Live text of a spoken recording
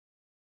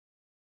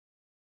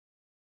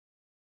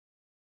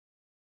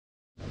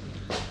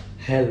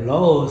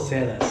Hello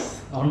sailors.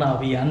 ඔන්න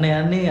අපි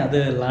යන්නේ අද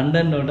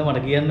ලන්ඩන් වලට මට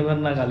කියන්න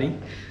බැන්නා කලින්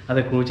අද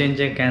ක්‍රූ චේන්ජ්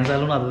එක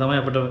කැන්සල් වුණා. අද තමයි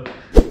අපිට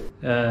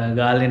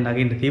ගාල්ලෙන්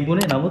නගින්න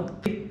තිබුණේ. නමුත්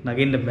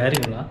නගින්න බැරි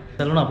වුණා.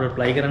 කැන්සල් වුණා. අපිට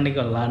ෆ්ලයි කරන්න එක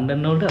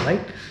ලන්ඩන් වලට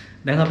රයිට්.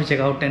 දැන් අපි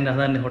චෙක් අවුට් වෙන්න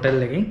හදන්නේ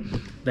හොටෙල් එකකින්.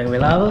 දැන්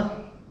වෙලාව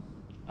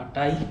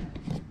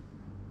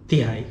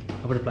 8:30යි.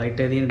 අපිට ෆ්ලයිට්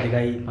එක තියෙන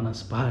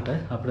 2:55ට.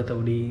 අපිට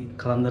තවඩි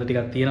කලන්දර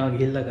ටිකක් තියෙනවා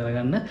ගිහිල්ලා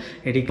කරගන්න.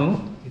 ඒ ටිකම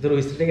ඉතුරු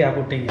විස්තර ටික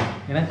එයාපෝට් එකෙන් යන්න.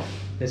 එහෙනම්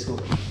let's go.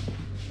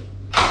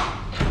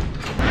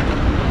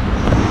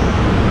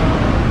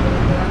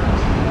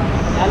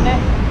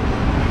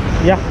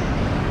 Ya.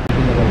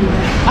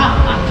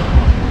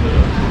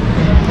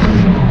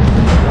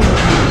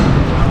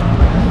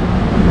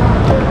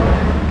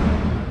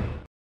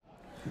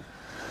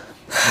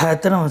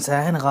 ඇත්තටම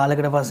සෑහෙන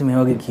කාලයකට පස්සේ මේ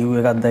වගේ queue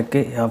එකක්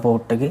දැක්කේ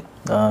එයාපෝට් එකේ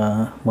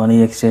money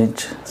exchange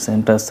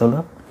centers වල.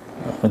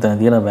 මෙතන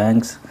තියෙන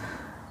banks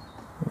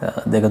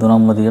දෙක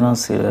තුනක්ම තියෙනවා.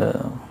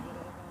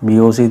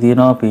 BOC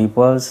තියෙනවා,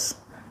 People's,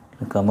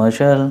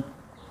 Commercial,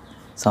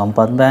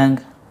 Sampath Bank,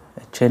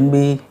 HNB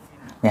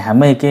මේ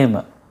හැම එකේම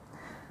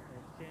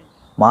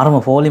මාරම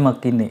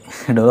ෆෝලිමක් ඉන්නේ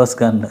ඩොලර්ස්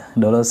ගන්න.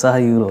 ඩොලර්ස් සහ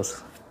යූරෝස්.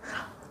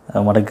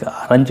 මට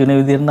ආරංචි වෙන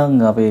විදිහට නම්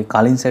අපේ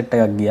කලින් සෙට්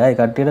එකක් ගියා. ඒ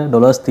කට්ටියට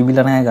ඩොලර්ස්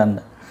තිබිලා නැහැ ගන්න.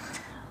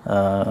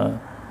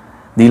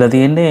 දීලා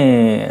තියෙන්නේ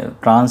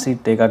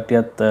ට්‍රාන්සිට්. ඒ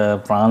කට්ටියත්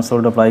ෆ්‍රාන්ස්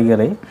වලට ෆ්ලයි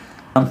කරේ.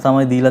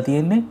 තමයි දීලා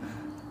තියෙන්නේ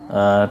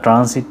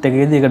ට්‍රාන්සිට්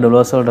එකේදී ඒක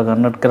ඩොලර්ස් වලට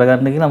කන්වර්ට්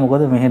කරගන්න කියලා.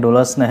 මොකද මෙහි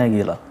ඩොලර්ස් නැහැ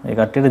කියලා. ඒ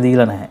කට්ටියට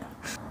දීලා නැහැ.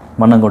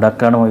 මම ගොඩක්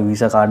කරන ওই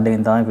වීසා කාඩ්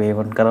එකෙන් තමයි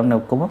පේමන්ට් කරන්නේ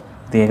ඔක්කොම.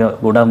 ඉතින් ඒක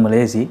ගොඩක්ම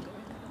ලේසි.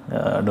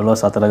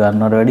 ඩොලර්ස් 4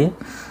 ගන්නවට වැඩිය.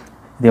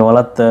 ඉතින්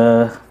ඔයාලත්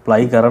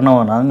ෆ්ලයි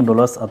කරනවා නම්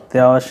ඩොලර්ස්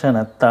අත්‍යවශ්‍ය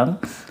නැත්තම්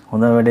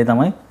හොඳ වැඩේ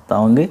තමයි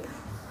තමන්ගේ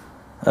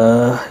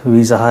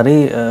වීසා හරි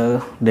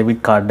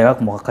ඩෙබිට් කාඩ් එකක්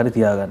මොකක් හරි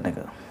තියාගන්න එක.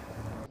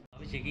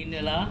 අපි චෙක් ඉන්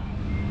වෙලා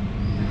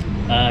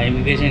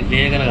ඉමිග්‍රේෂන්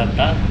ක්ලියර්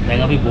කරගත්තා.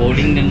 දැන් අපි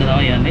බෝඩින් දෙන්න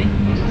තමයි යන්නේ.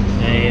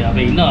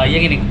 අපි ඉන්න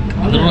අයියා කෙනෙක්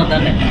අඳුරනවද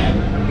දන්නේ නැහැ.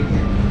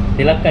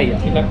 තිලක් අයියා.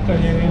 තිලක්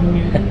අයියා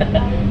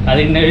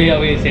කලින් නෙවෙයි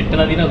අපි සෙට්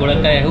වෙලා දිනා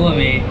ගොඩක් අය ඇහුවා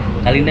මේ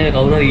කලින් නෙවෙයි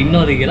කවුරු හරි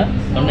ඉන්නවද කියලා.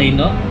 ඔන්න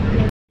ඉන්නවා.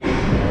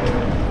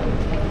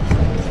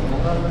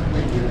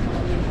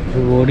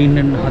 බෝඩින්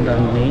දෙන්න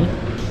හදන්නේ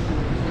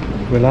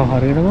වෙලාව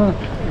හරියටම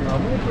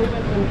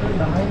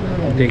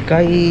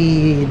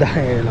 2:10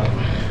 වෙලා.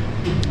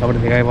 අපිට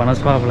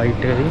 2:55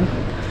 ෆ්ලයිට් එක තියෙනවා.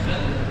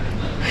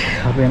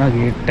 අපි එන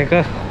ගේට් එක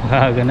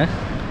හොයාගෙන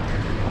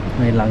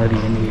මේ ළඟ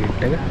තියෙන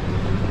ගේට් එක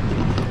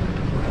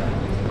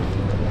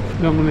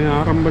ගමනේ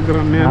ආරම්භ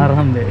කරන්නේ.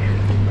 ආරම්භය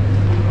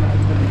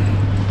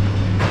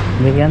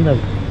මේ කියන්නේ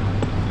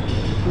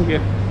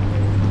ඕකේ.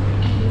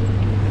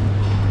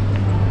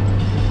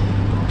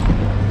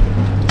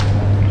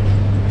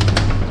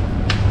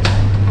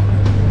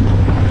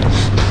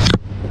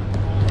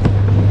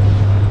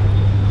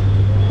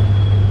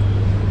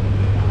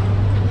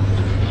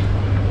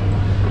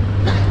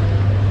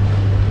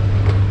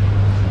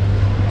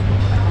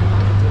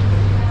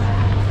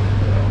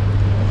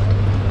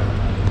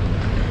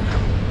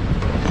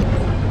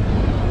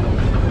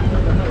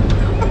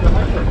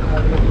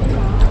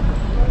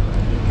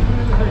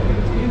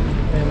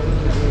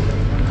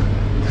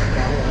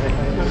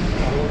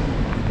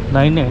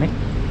 Nine.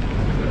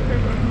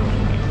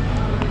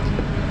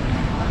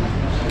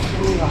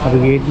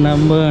 Gate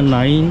number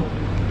 9.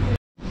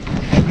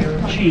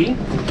 G.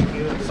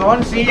 So on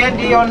C and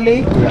D only.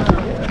 Yeah.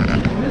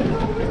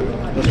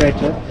 That's right,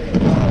 sir.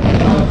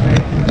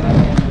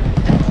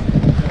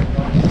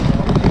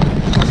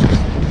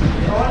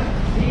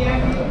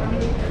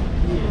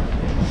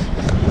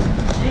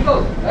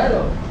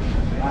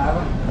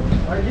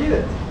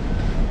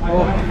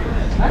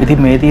 ඉතින්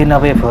මේ තියෙන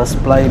අපේ ෆර්ස්ට්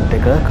ෆ්ලයිට්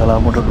එක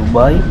කොලම්බෝ ටු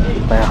ඩුබායි.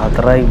 පැය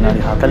 4යි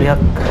විනාඩි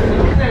 40ක්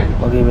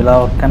වගේ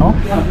වෙලාවක් යනවා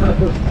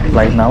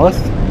ෆ්ලයිට් නවර්ස්.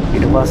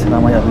 ඊට පස්සේ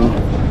තමයි අපි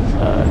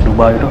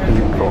ඩුබායිට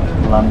හීත්‍රෝ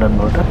ලන්ඩන්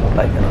වලට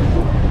ෆ්ලයි කරන්නේ.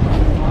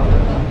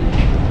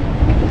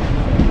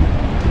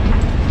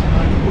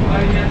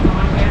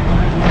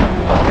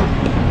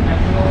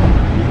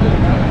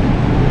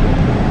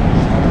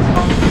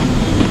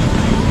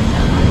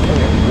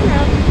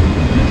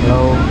 Hello.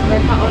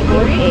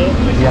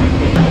 Yeah.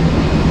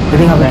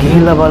 ඉතින් අපි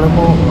ගිහිල්ලා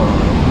බලමු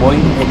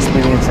බෝයින්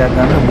එක්ස්පීරියන්ස් එකක්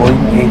ගන්න.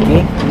 බෝයින්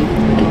එකේ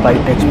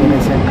ෆ්ලයිට්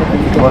එක්ස්පීරියන්ස් එක.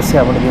 ඊට පස්සේ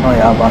අපිට දෙනවා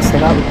යා බස්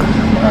එකක්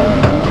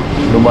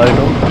ඩුබායිට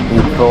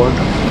හීත්‍රෝට.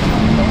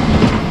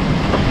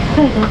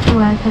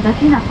 سؤال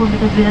 30 أقوم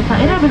بتسجيل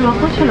الطائرة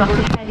بالوقود في الوقت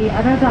الحالي.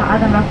 أراد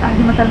عدم رفع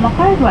أحزمة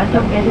المقاعد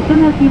والتوقيع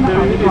لكل في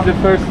مقعدكم. This is the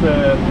first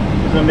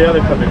on the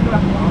other cabin.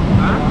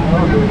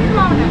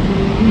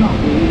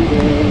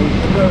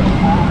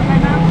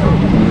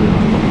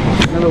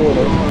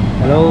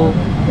 Hello.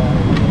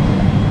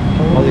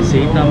 මගේ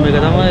සීට් නම්බර්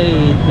එක තමයි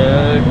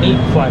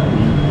 35.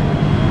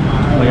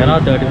 මම යනවා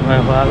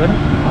 35 හොයාගෙන.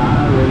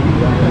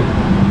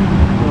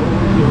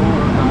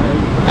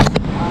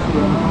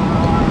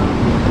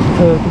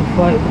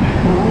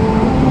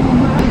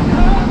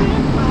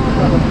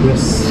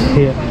 Yes,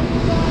 here.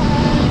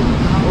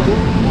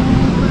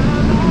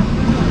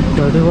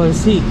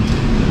 35C.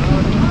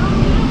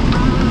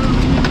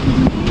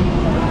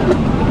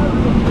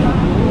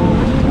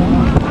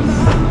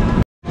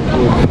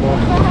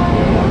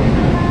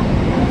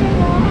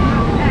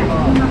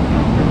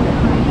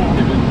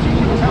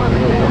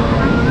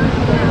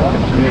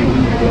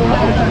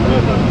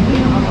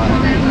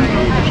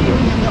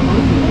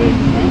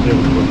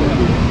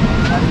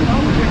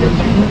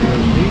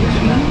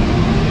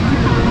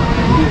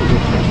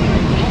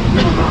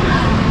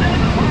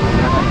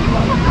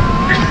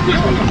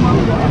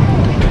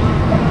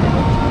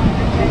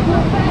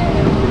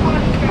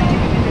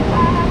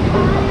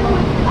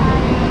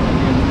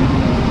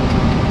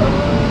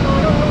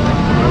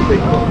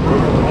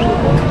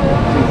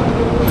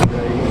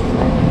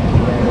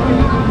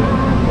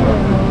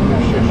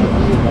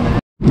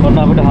 ඔන්න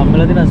අපිට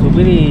හම්බෙලා තියෙන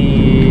සුපිරි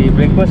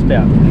බ්‍රේක්ෆාස්ට්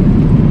එකක්.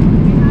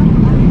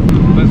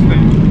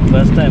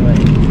 ෆස්ට් ටයිම් අය.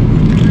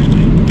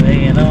 මේ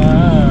එනවා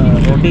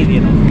රොටි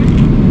තියෙනවා.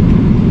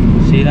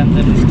 ශ්‍රී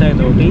ලංකන් ස්ටයිල්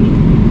රොටි.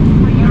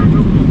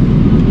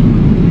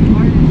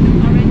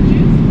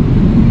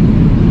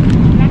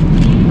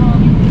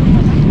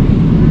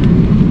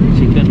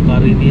 චිකන්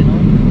කරි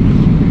තියෙනවා.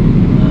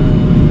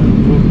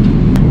 ෆෘට්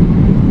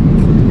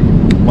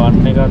බන්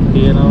එකක්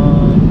තියෙනවා.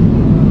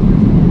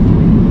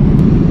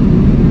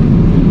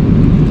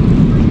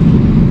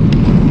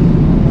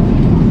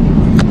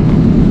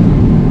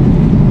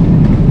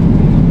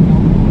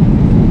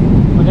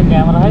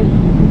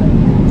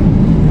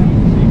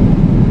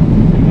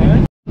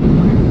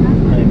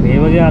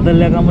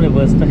 आदल हमने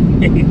बस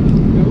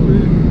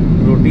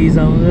रोटी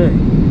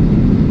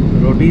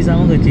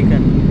समझ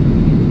चिकन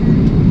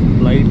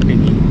फ्लाइट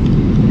टेकी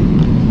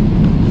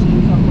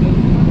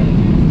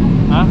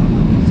हाँ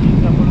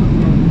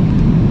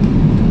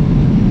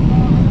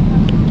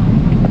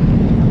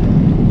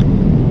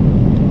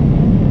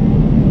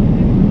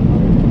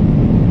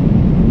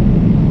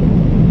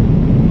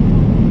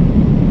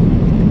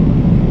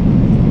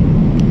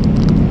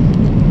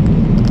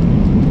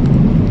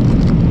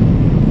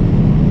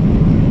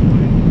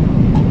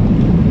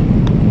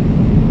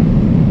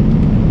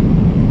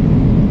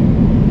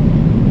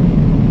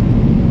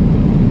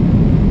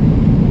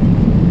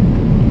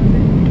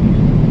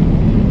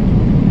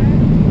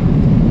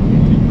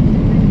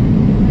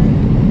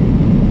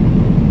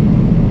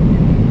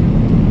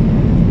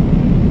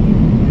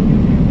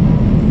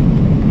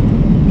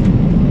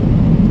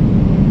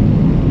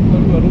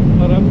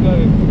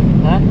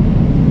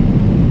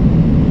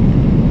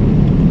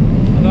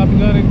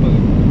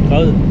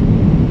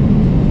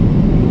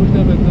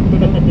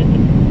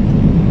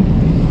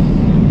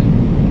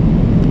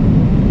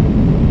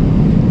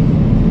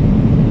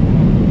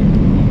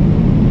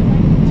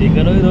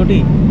चिकन की रोटी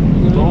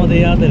तो दे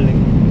याद है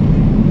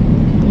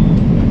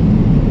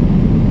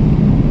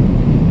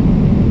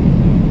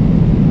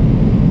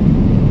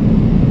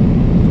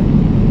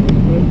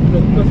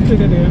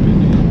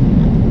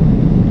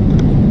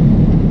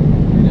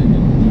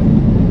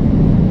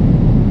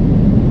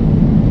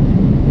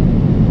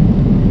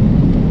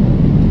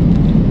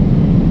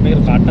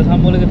मेरे काटा साम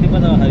बोले कितनी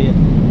पता हरिया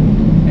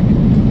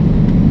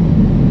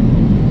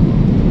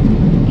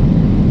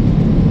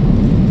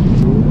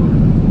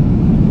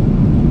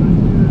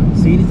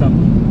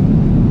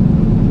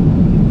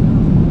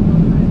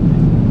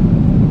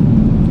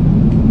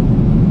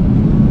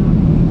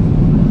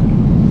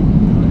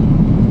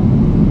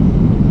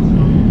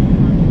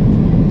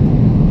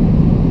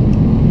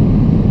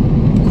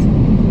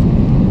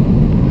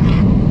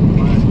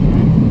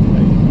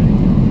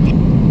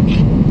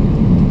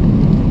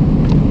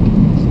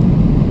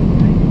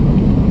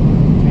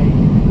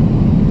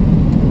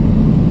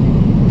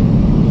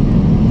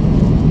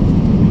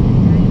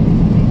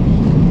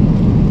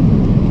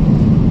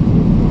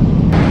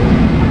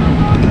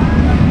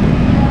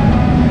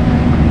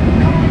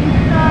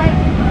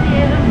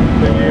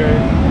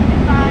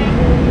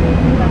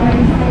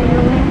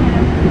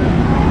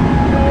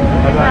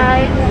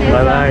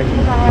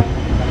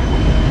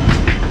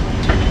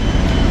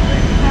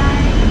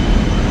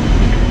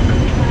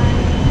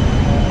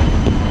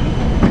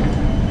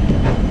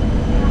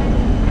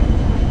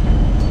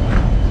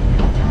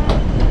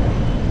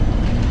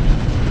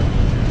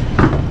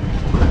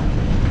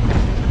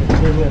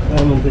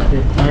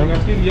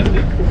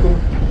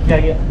क्या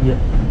किया ये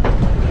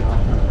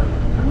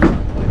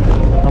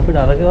आप पे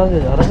डाला के बाद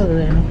डाला था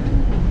ना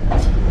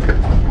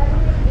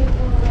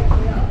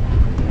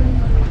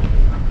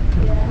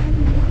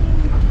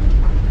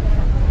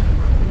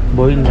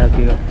बोइंग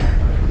जाकेगा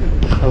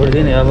अब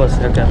दिन यार बस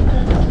क्या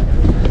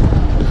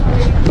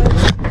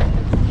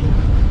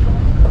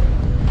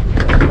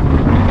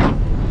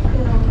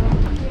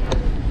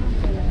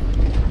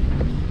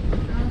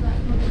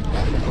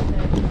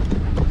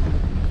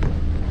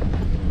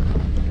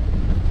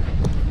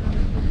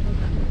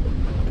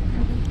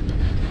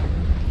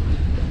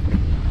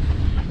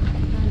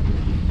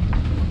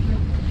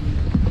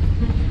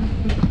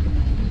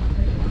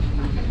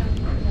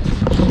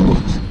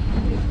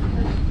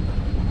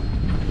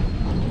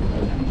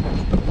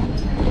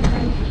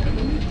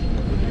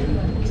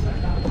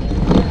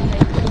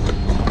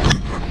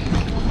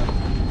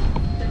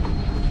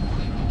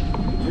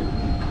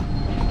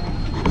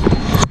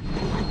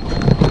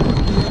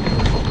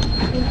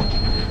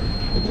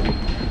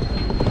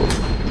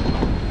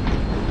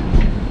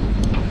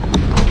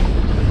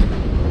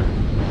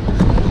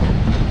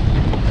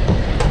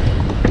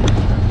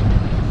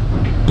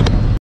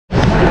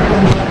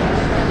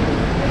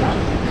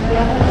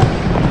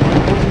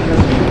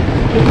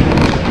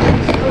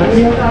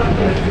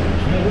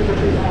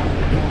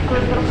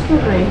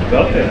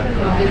Welke?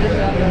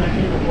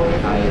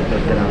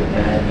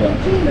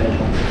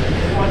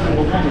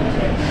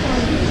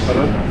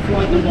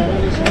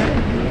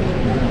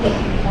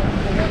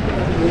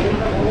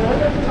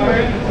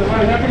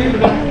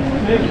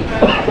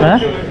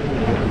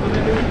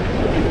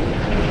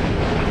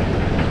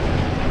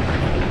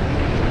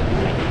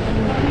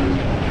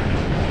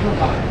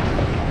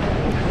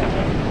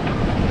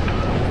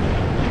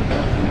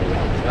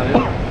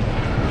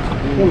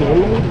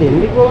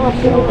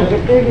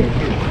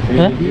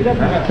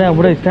 දැන්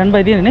අපිට ස්ටෑන්ඩ්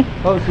බයි තියෙන්නේ නේ.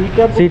 ඔව්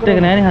සීට් එක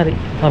නෑනේ හරි.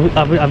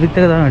 අපි අපිත්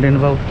එක තමයි වැටෙන්න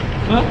බව.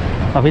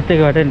 අපිත් එක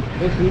වැටෙන්න.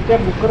 ඒ සීට්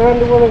එක බුක්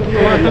කරගන්න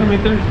ඕනේ.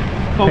 මෙතන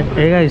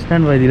ඒකයි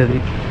ස්ටෑන්ඩ් බයි දීලා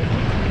තියෙන්නේ.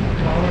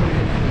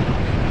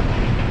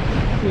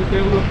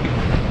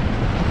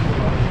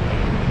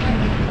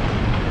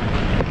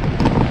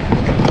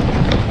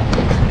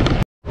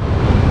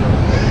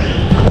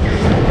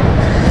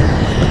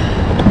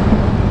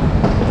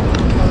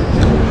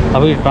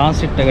 අපි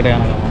ට්‍රාන්සිට් එකට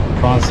යනවා.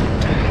 ට්‍රාන්සිට්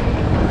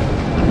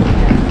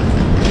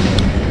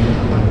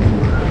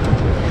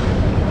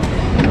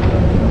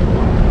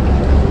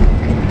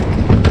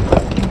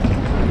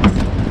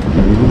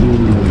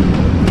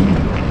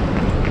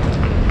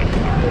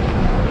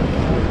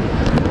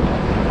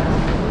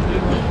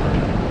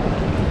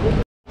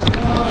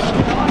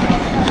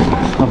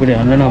අපිට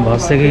යන්න නම්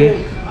බස් එකේ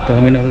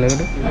ටර්මිනල්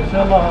එකට.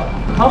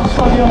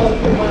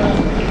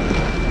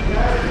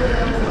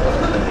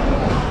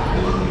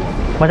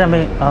 මචං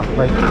මේ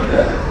right.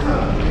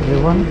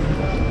 A1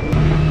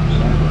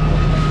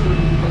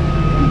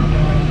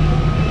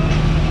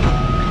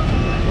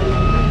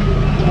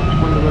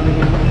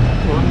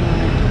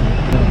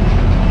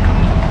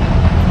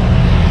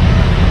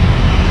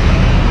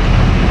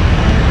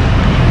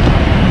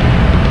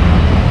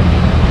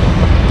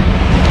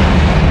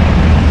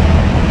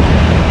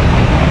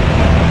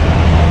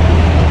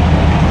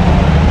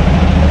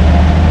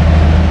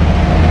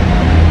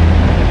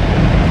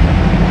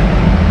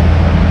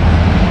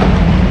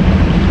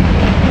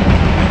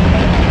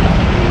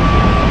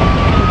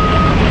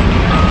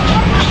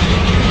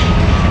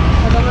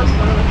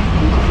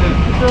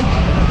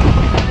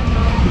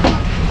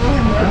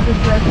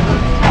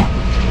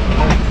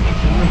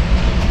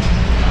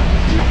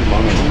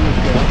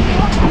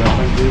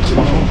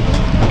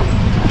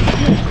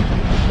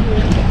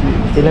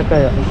 तिलक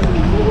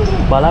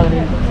बाला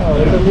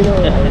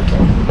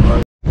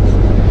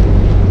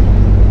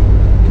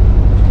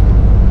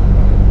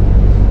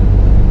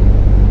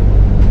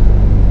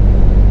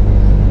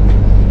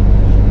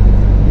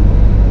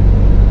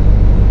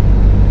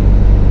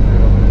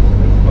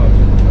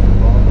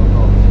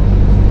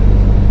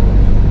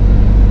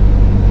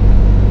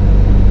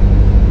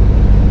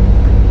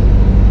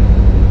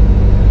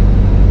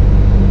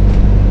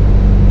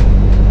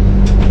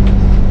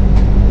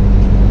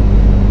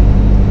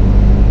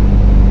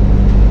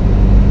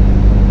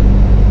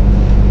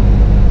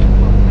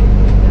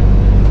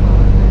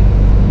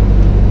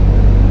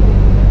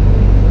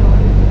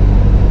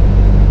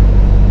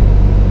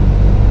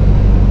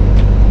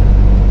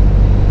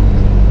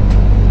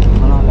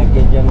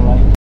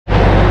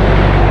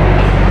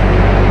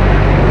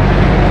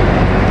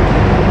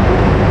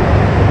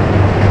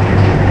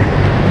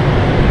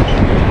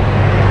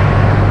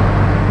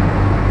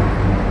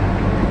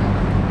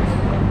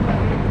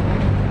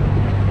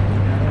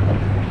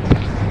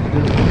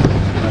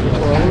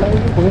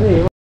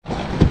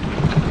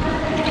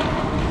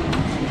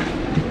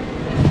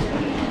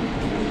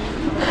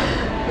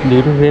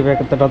ඩියුටි ෆ්‍රී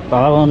පැකට්ටත්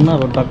ආවන්න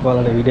පොඩ්ඩක්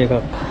ඔයාලට වීඩියෝ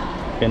එකක්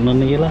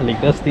පෙන්වන්න කියලා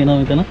ලිකර්ස් තියෙනවා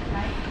මෙතන.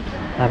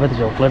 ආපත්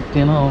චොක්ලට්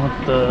තියෙනවා.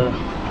 ඔහොත්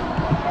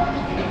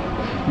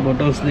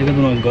බොටල්ස් දෙක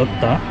තුනක්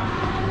ගත්තා.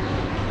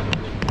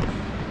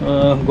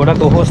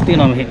 ගොඩක් ඔෆර්ස්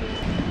තියෙනවා මෙහි.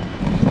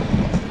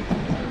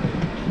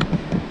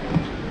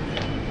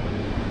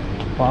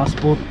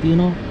 පාස්පෝර්ට්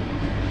තියෙනවා.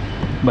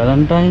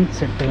 වැලන්ටයින්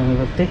සෙට් එක මේ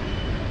පැත්තේ.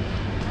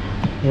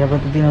 එයා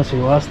පැත්තේ තියෙනවා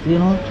සිවාස්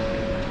තියෙනවා.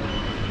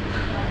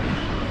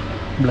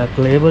 බ්ලැක්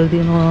ලේබල්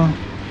තියෙනවා.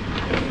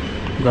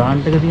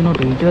 ග්‍රාන්ට් එක තියෙනවා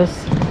ටීචර්ස්.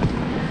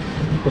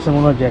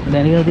 කොසමෝලා ජැක්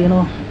ඩැනියල්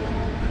තියෙනවා.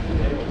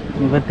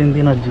 මේ පැත්තෙන්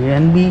තියෙනවා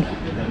JNB.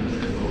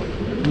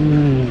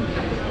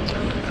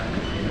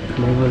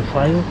 level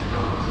 5.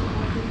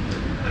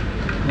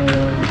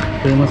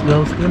 famous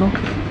gloves තියෙනවා.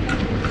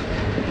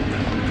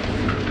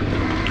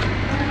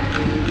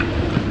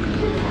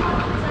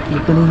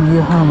 ඉතින්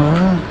ගියාම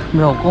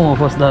මේ ඔක්කොම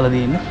ඔෆර්ස් දාලා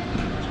තියෙන්නේ.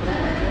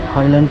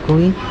 Highland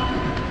Queen.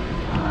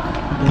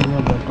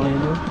 Ini black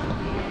label.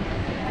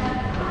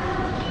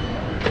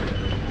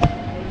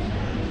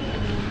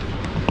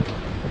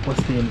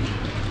 Pasti ini.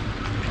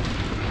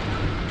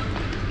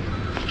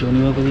 Johnny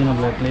Walker ini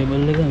black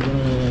label lagi.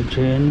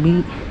 JNB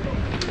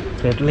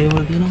red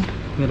label ini.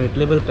 Ini red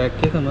label pack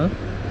ya kan?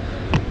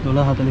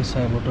 $40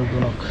 saya botol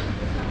donok.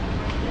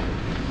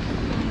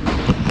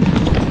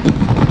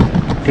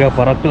 Tiga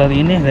parak pelat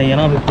ini. Dan yang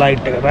namanya flight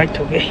right,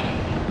 okay.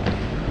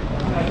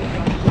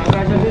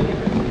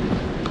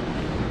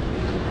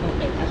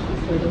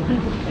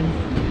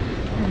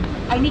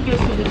 I need your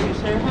signature,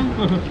 sir.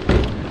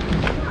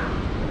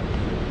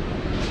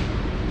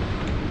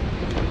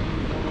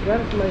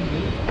 Where's my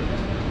bill?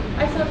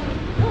 I saw.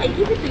 No, I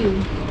give it to you.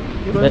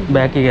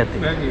 Bag එක ඇත්තේ.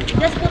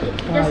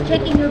 Just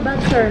check in your bag,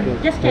 sir.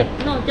 Just check.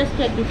 No, just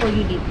check before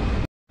you leave.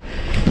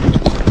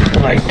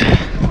 right.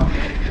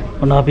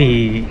 ඔන්න අපි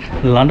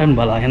London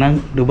බලා. එහෙනම්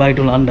Dubai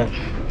ටු London.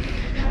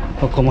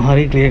 ඔක්කොම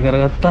හරි clear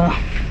කරගත්තා.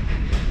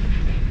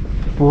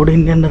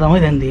 Boarding යන්න තමයි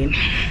දැන්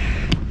තියෙන්නේ.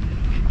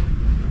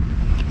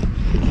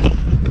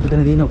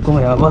 මෙතන තියෙන ඔක්කොම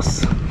යාබස්.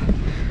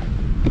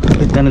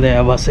 මෙතන දැන්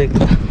යාබස් එක.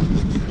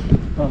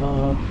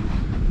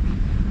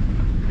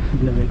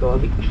 ඉන්න මේක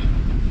වගේ.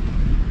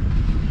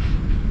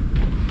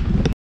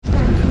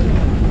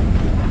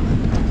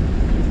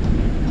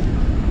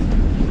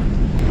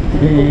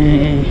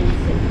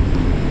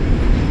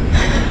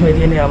 මේ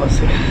තියෙන යාබස්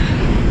එක.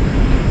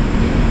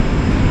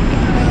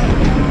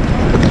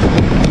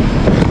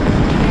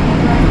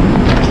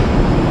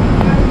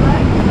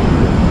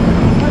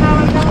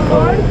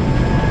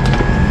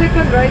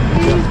 Second right,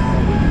 please.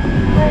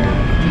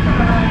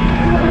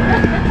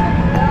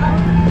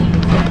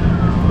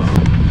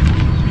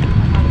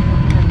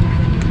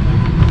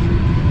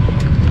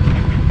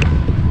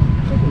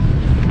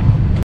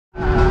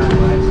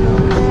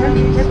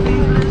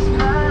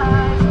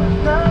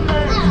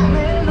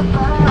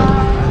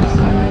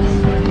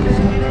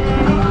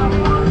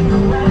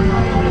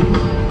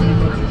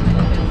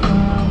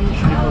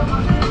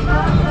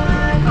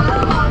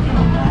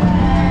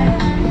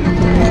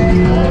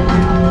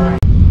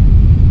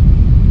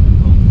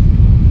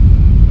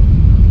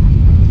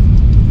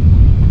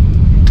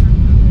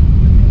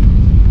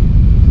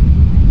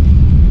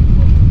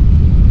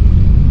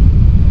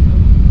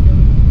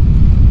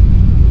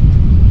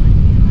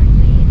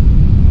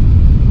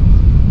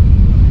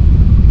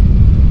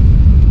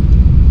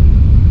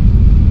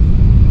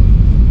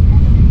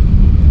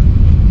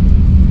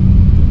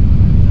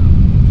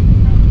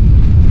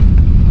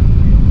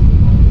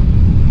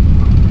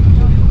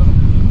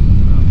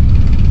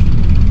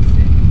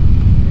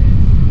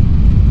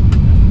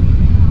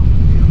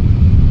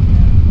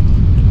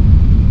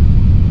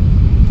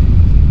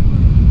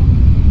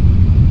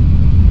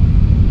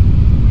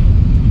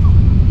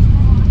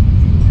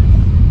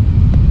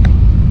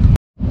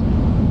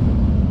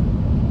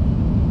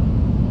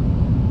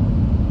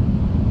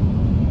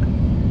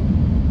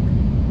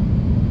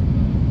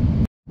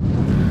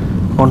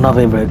 ඔන්න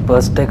අපේ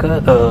බ්‍රෙක්ෆාස්ට් එක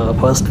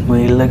ෆස්ට්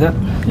මීල් එක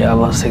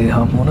යාබස් එකේ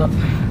හම්බ වුණා.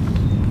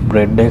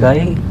 බ්‍රෙඩ්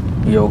එකයි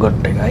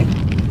යෝගට් එකයි.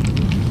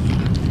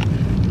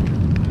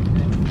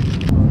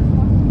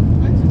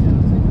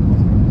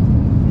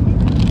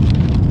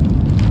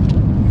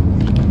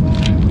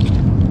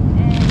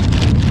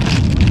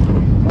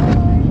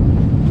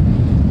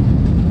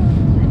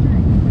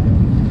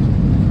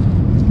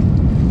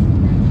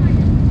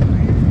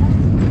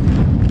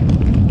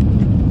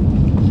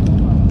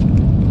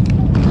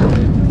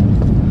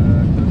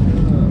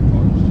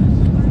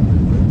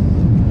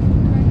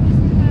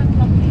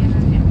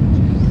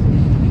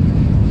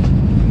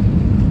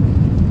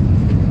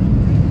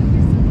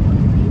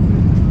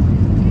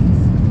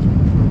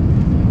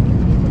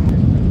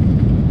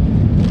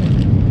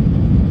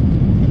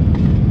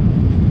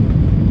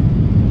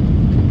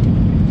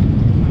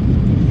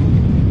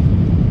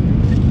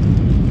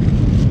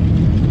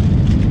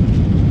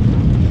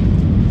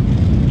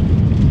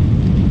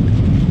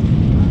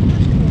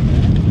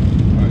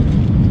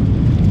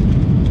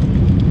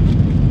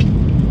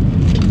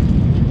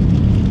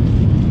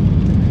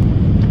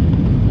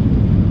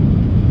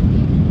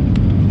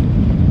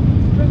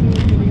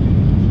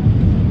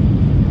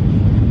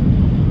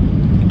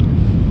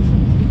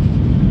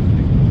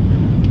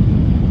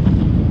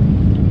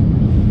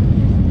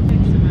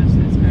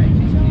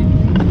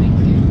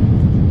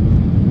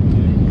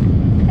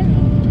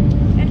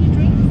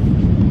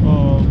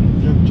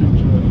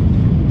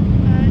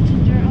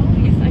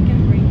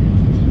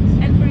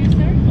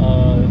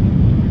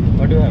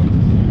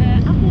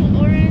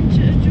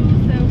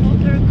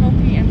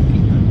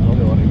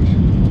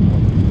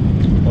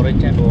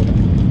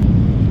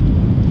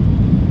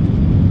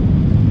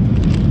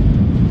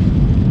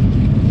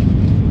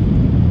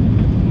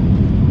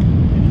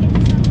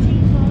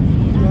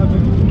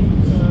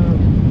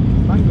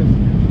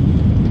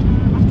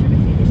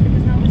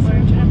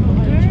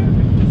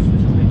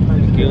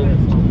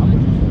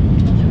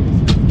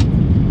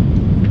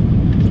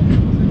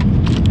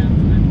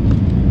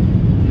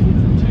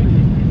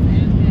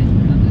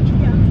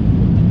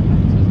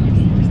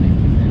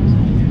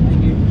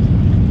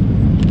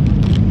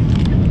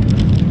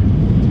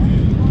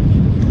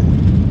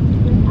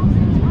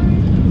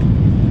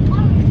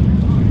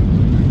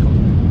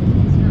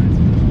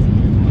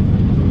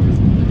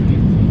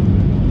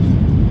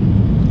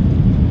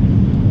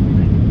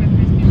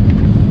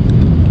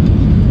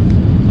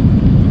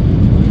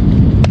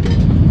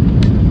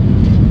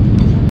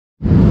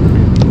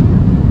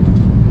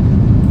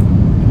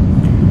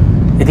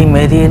 ඉතින්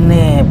මේ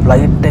තියෙන්නේ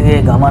ෆ්ලයිට්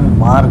එකේ ගමන්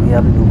මාර්ගය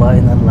අපි දුබායි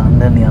ඉඳන්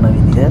ලන්ඩන් යන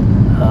විදිය.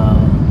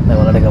 දැන්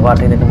ඔයාලට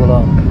එකපාරට දෙන්න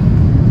පුළුවන්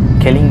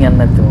කෙලින් යන්න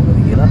නැත්නම් මොකද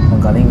කියලා. මම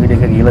කලින්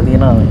වීඩියෝ එක ගිහලා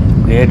තියෙනවා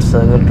ග්‍රේට්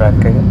සර්කල්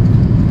ට්‍රැක් එක.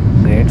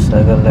 ග්‍රේට්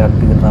සර්කල් එකක්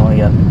විතර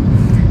තමයි යන්නේ.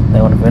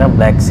 දැන් ඔන්න වෙන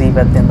බ්ලැක් සී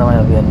පැත්තෙන්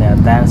තමයි අපි යන්නේ.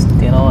 ඇතැන්ස්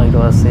තියෙනවා ඊට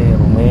පස්සේ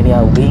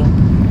රුමේනියා උඩින්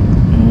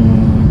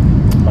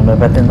මේ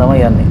පැත්තෙන්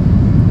තමයි යන්නේ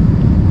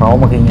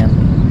රෝමකින් යන්නේ.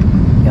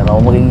 යා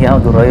රෝමකින්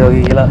ගියාම දුරයි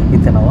වගේ කියලා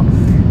හිතෙනවා.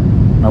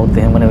 නමුත්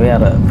එහෙම නෙවෙයි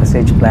අර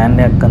පැසේජ් ප්ලෑන්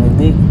එකක්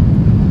අනිද්දී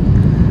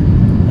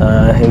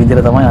ඒ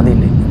විදිහට තමයි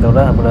අඳින්නේ. ඒකට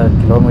අපිට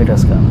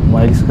කිලෝමීටර්ස් ගන්න,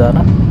 මයිල්ස් ගන්න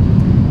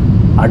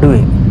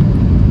අඩුවේ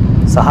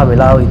සහ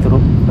වෙලාව ඉතුරු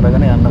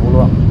කරගෙන යන්න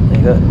පුළුවන්.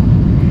 ඒක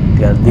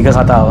ටිකක් දිග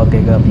කතාවක්.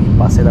 ඒක අපි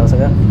පස්සේ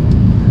දවසක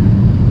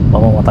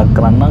මම මතක්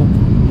කරන්නම්.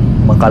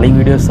 මම කලින්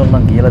වීඩියෝස් වල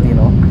නම් කියලා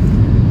තියෙනවා.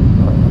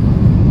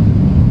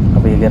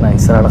 අපි ඒ ගැන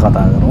ඉස්සරහට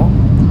කතා කරමු.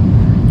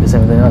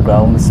 එසේම තමයි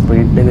ග්‍රවුන්ඩ්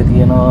ස්පීඩ් එක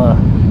තියෙනවා,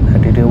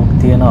 ඇටිටියුඩ්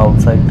තියෙනවා,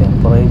 අවුට්සයිඩ්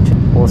ටෙම්පරේචර්.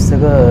 පෝස්ට්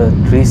එක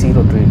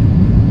 303.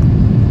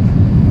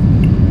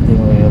 ඉතින්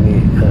ඔය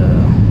වගේ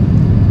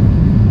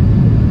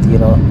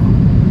තියෙනවා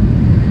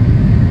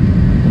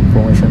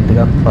ඉන්ෆෝමේෂන්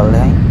ටිකක්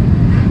පල්ලෙහායි.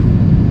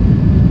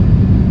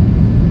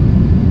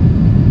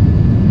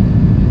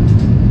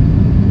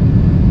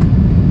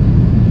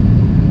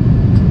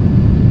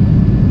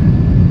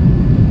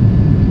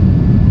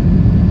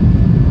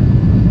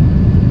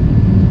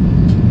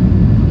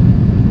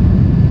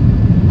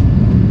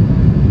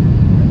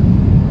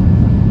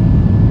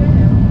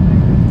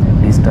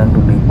 Distance to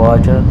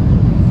departure.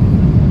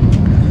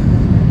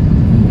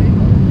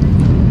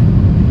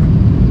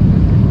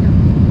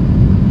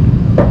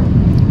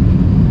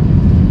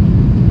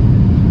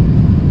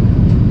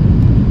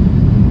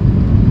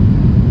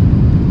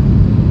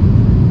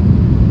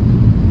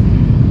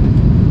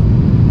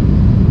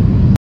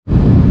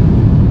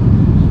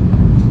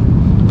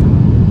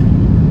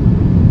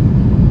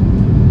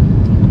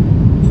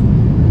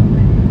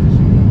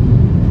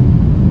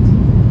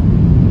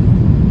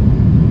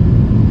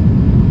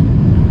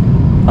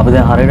 අපි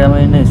දැන් හරියටම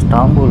ඉන්නේ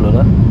ඉස්තාම්බුල් වල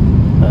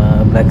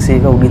බ්ලැක් සී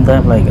එක උඩින්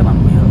තමයි ෆ්ලයි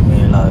කරන්නේ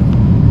මේ වෙලාවේ.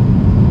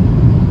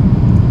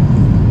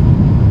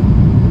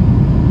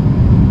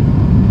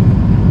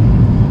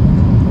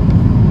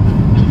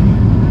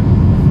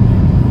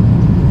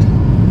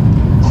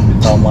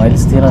 තව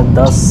මයිල්ස් තියෙන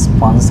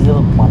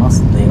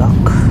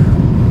 1552ක්.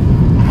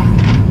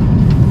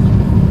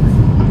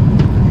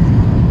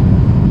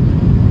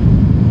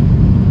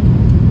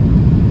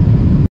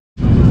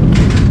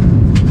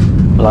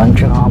 ලන්ච්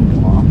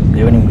හම්බුනා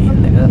දෙවෙනි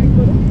මීල් එක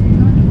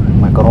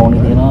මැකරෝනි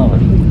තියෙනවා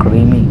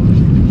ක්‍රීමි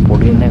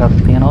පුඩින් එකක්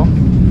තියෙනවා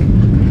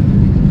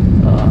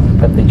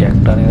පැත්තේ ජැක්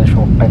ඩැනියල්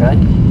ෂොට් එකයි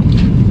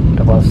ඊට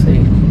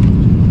පස්සේ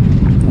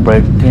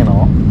බ්‍රෙඩ්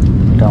තියෙනවා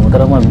ඊට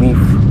අමතරව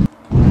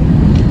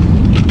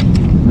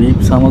බීෆ්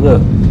සමග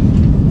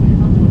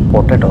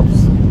පොටේටෝස්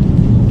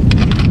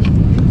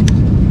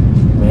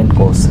මේන්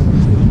කෝස්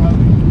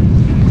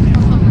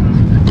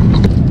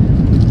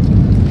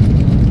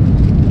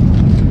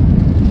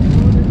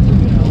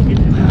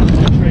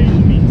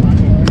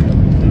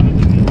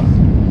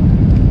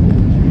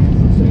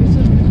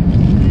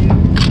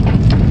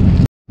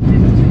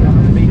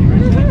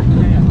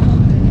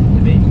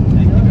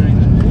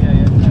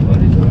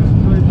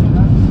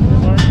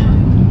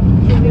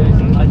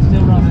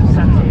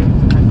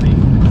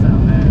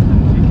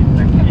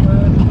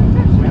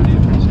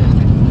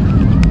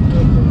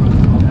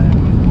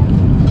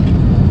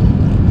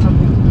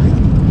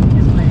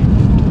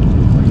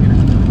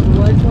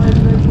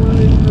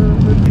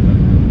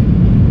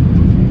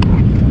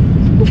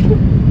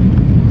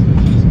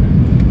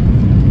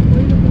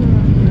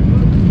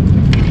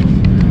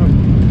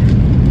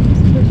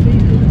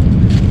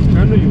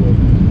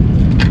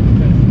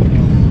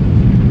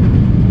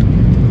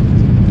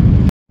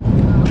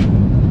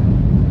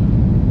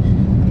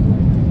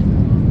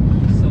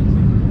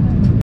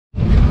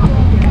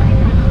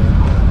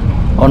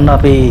ඔන්න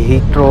අපි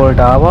හීත්‍රෝ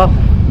වලට ආවා.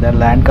 දැන්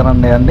ලෑන්ඩ්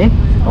කරන්න යන්නේ.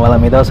 ඔයාලා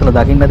මේ දවස්වල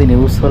දකින්න ඇති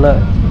නිවුස් වල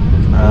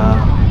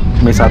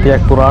මේ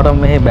සතියක් පුරාටම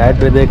මෙහි බෑඩ්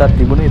වෙදර් එකක්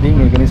තිබුණේ. ඉතින්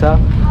ඒක නිසා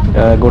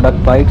ගොඩක්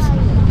ෆ්ලයිට්ස්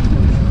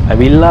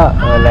ඇවිල්ලා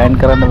ලෑන්ඩ්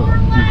කරන්න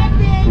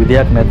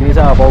විදියක් නැති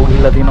නිසා අපව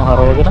ගිහිල්ලා තියෙනවා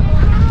හරවගෙන.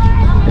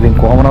 ඉතින්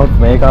කොහොම නමුත්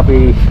මේක අපි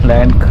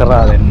ලෑන්ඩ්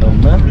කරා දෙන්න ඕන.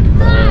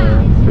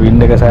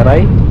 වින්ඩ් එක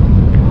සැරයි.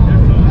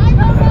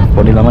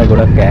 පොඩි ළමයි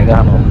ගොඩක් කෑ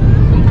ගහනවා.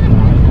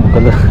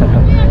 මොකද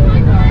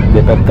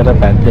දෙපැත්තට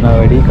පැද්දෙනවා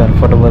වැඩි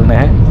කම්ෆර්ටබල්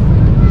නැහැ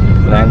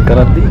ලෑන්ඩ්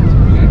කරද්දී.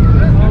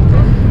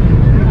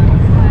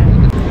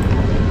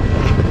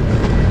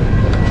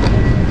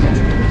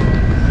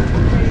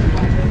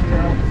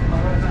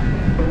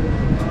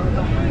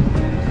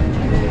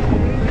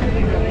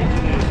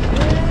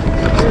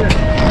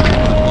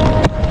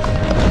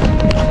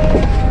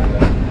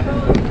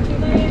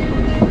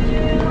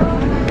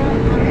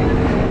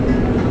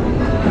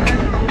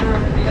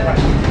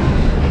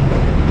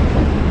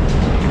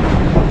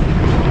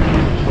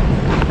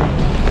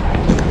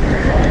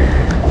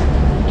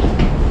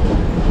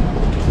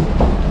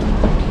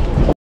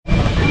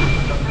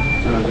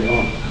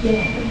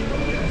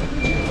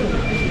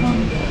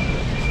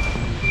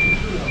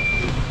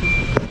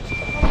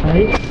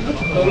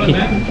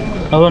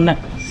 Awak nak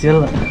sial.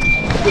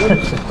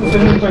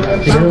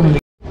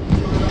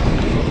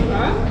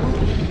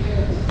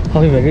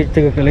 Abi baggage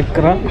එක කලෙක්ට්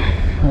කරා.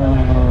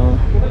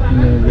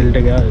 බෙල්ට්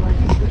එක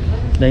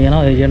දැන්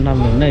යනවා ඒජන්ට් නම්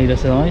ඉන්න ඊට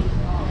පස්සේ තමයි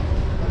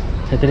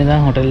එතන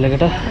ඉඳන් හොටෙල්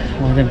එකට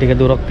මම දැන් ටික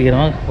දුරක්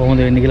තියෙනවා කොහොමද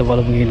වෙන්නේ කියලා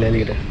බලමු ගිහිල්ලා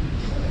එළියට.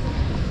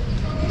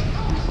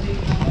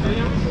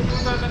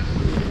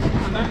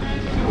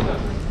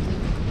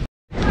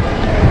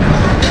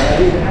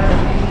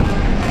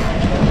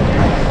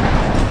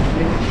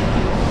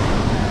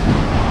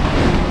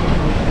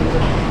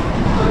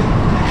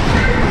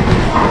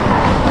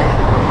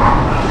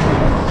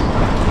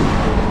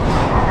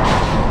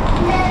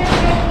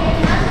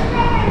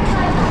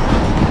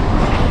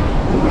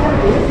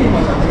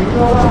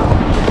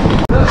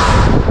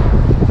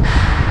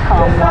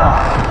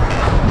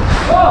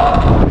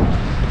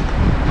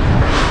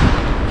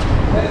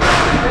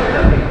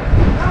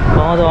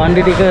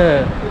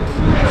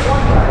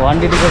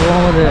 වන්ඩි ටික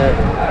කොහොමද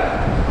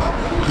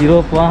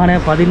යුරෝප් වාහනය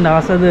පදින්න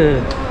ආසද?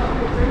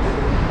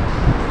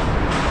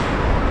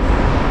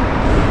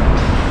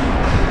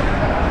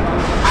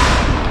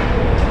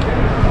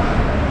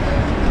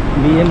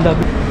 BMW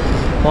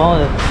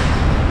කොහොමද?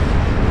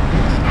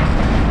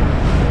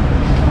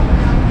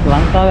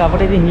 ලංකාවේ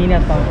අපිට ඉතින්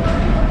හීනයක් තමයි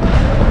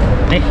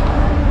නේ.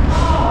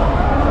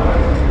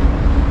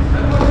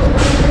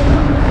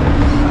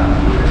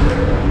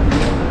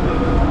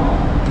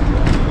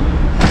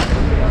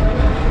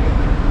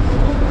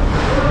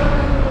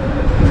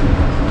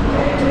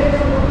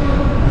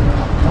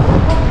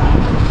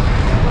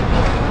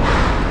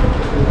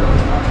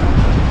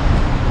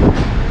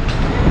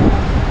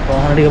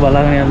 ටික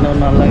බලාගෙන යන්න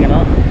ඕන අල්ලගෙන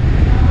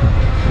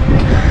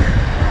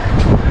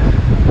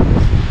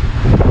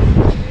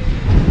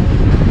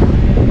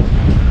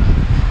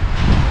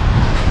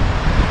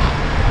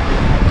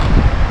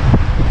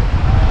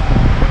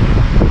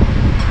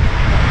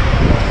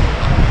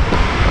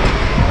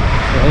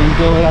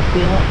ඉන්ජෝ එකක්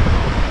තියෙනවා.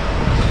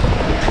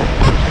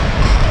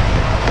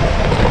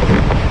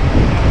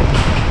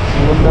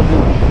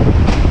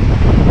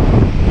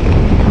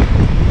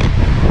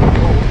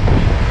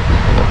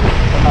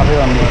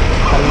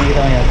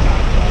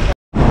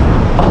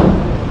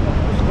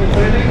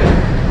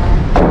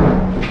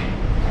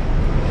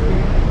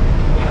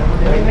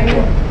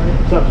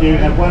 You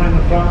have one in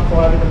the front,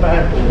 five in the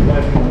back, or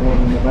one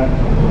in the back.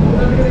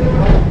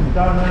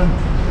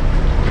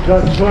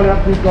 It's right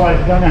up to you guys,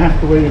 you don't have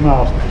to wear your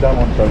mask if you don't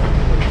want to.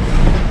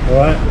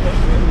 Alright?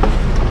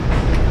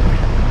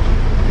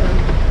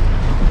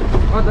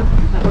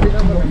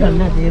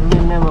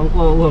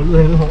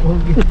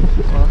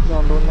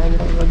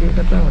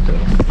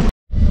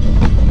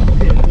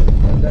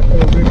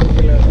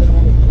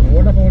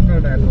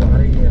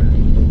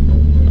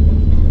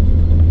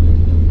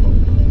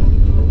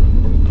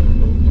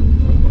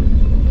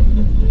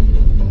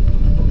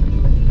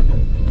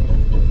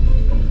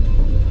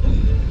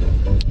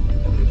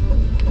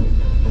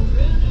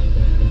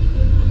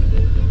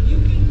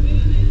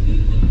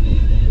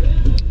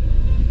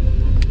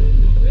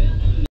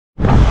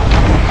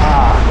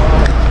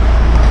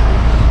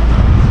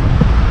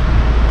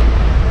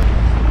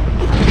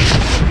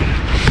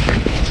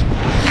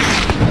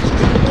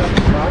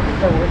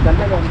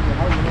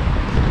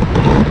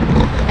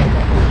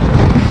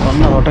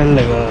 hotel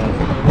එක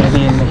වැඩි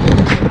ඉන්නේ.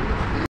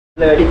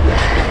 වැඩි.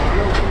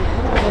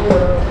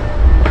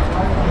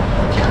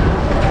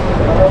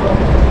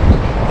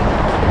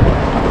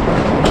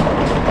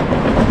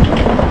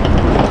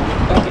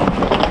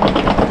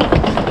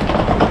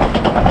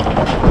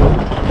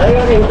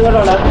 Saya itu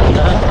adalah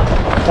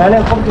saya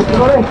yang komputer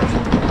goreng.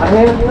 Ada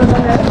yang itu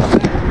sana.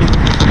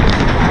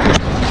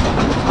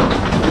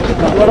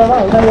 Kalau apa?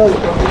 Udah yo.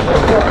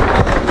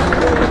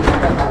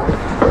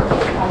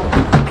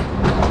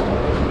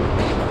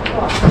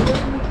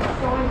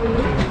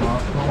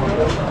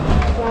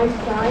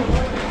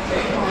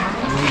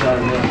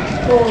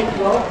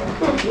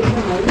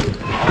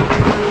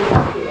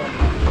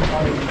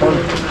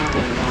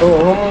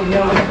 Oh,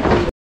 dia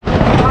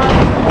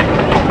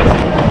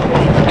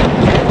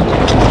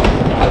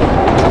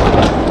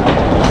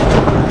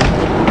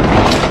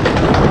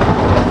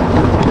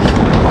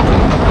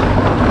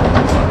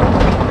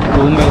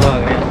room में आ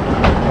गए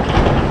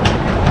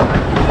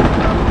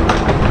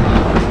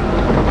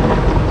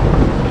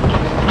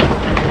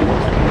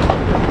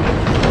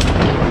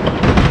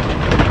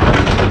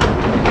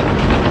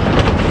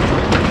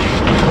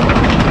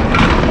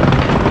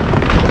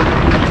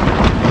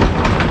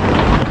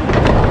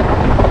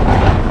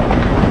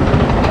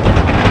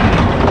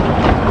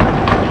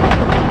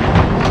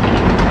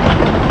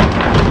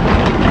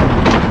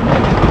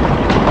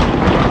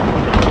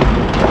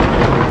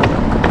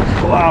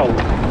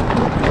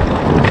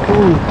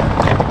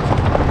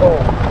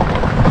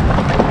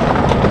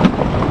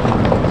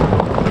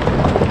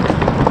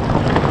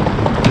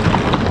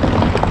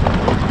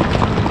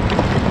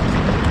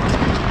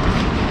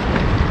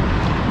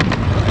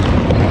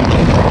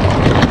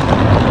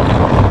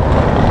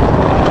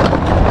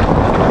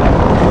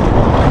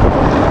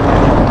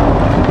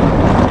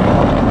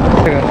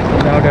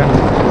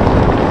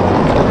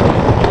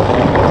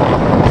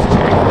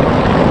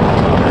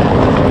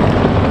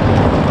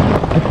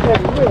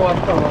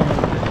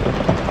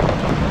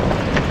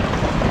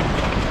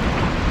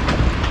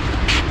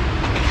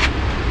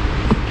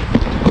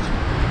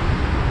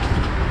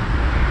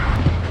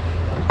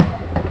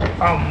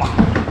අම්මා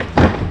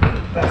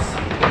bus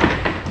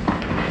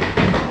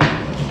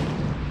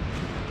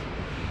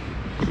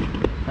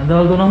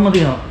අදවල් තුනක්ම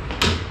තියෙනවා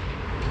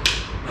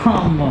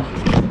අම්මා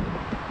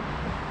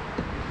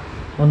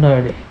ඔන්න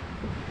වැඩි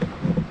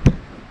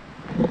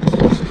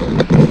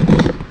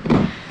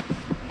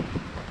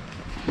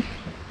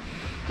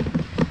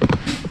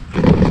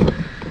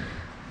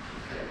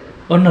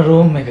ඔන්න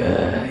රූම් එක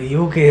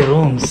UK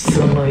rooms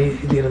ඔන්න ඔය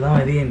විදිහට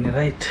තමයි තියෙන්නේ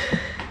රයිට්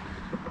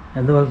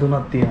ඇඳවල්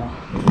තුනක් තියෙනවා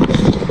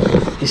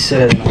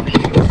ඉස්සර දෙනවා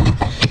ටිකක්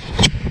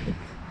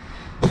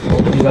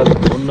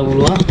ඔන්න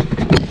පුළුවන්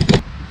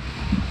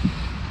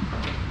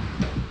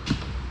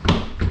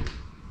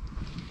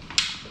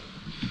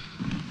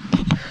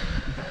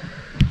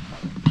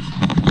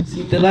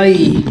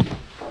සිතලයි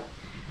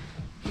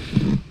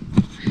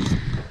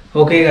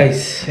ඕකේ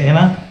ගයිස්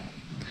එහෙනම්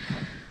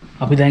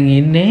අපි දැන්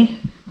ඉන්නේ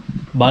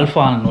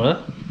බල්ෆාන් වල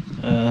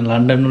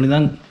ලන්ඩන් වල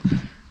ඉඳන්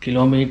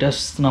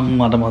කිලෝමීටර්ස් නම්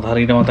මට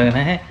හරියට මතක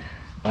නැහැ.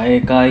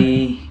 එකයි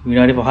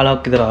විනාඩි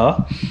 15ක් විතර ආවා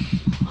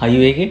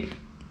හයිවේ එකේ.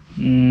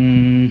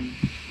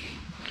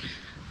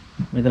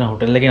 මෙතන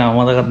හොටෙල් එකේ නම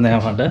මතකත්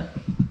නැහැ මට.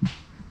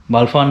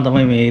 බල්ෆාන්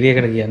තමයි මේ ඒරියා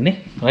එකට කියන්නේ.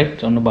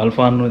 රයිට් ඔන්න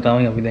බල්ෆාන් වල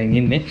තමයි අපි දැන්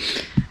ඉන්නේ.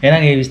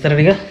 එහෙනම් මේ විස්තර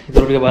ටික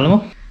ඊටු ටික බලමු.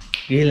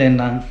 ගිහිල්ලා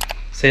එන්නම්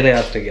සේල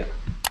යාත්‍රිකයා.